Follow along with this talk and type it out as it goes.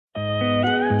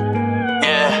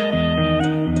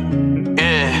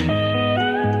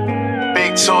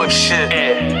to it, shit.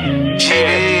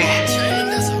 GBE.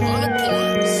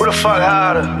 Who the fuck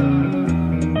harder?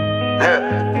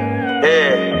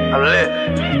 Yeah, I'm lit.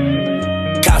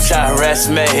 Cops try to arrest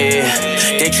me,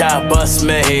 they try to bust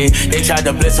me, they tried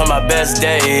to blitz on my best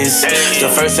days. The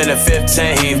 1st and the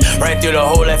 15th, ran through the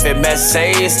whole F at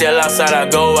Messay. Still outside, I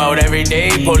go out every day.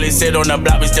 Police sit on the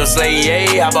block, we still slay,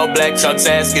 yeah. How about black trucks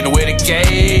asking where the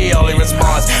K? Only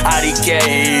response, IDK.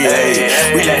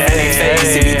 We left any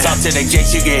face. If you talk to the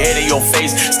Jakes, you get hit in your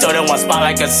face. Stood in one spot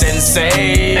like a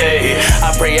sensei.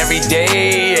 I pray every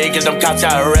day, cause them cops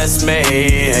try to arrest me.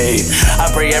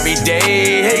 I pray every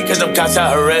day, cause them cops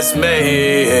try to arrest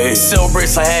me. Silver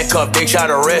bracelet handcuffed, they try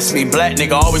to arrest me. Black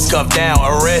nigga always cuffed down,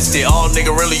 arrested. All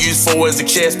nigga really useful is a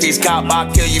chest piece. Cop,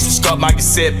 I'll kill you if you scuff my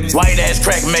cassette. White ass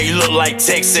crack man, you look like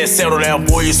Texas. Settle down,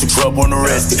 boy, you some trouble and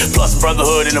arrested. Plus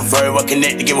brotherhood and a very well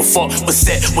connected. Give a fuck what's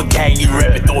set, what gang you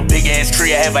reppin'. Throw a big ass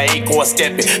tree, I have an acorn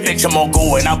steppin'. Bitch, I'm on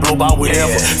go and I blow by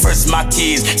whatever. First my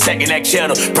kids, second that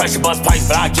cheddar. Pressure bust pipes,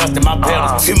 but I adjusted my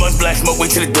pedals. 2 months black smoke,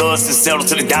 went to the dust and settled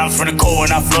to the diamonds from the core.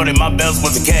 And I flooded my bells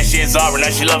was a cashier's Zara. Now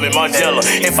she loving Margiela.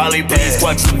 If I leave peace,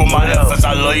 quite triple my efforts.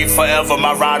 I love you forever,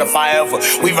 my rider forever.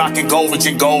 We rockin' gold, rich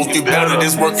and gold. Do better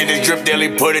this work and this drip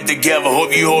daily, put it together.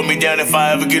 Hope you hold me down if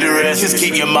I ever get arrested. Just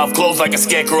keep your mouth closed like a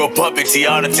scarecrow or puppet.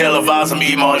 Tiana televised, I'm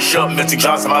emo and shut. Mr.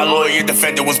 Johnson, my lawyer,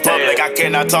 defender was public. I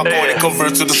cannot talk on it,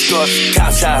 convert to discuss.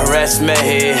 Cops try to arrest me,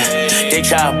 they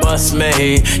try to bust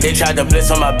me, they tried to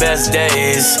blitz on my best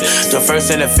days. The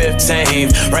 1st and the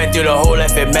 15th, ran through the whole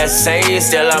F at Messay.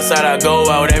 Still outside, I go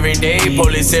out every day.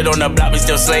 Police sit on the block, we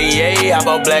still slay, yeah. How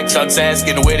about black trucks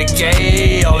asking where the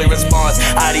K? Only response,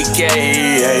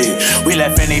 IDK. We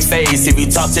left in their face. If you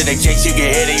talk to the Jakes, you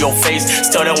get hit in your face.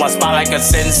 Stood in one spot like a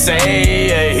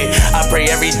sensei. I pray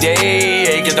every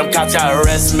day, cause them cops try to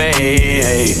arrest me.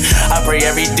 I pray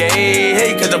every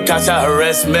day, cause them cops try to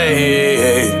arrest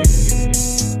me.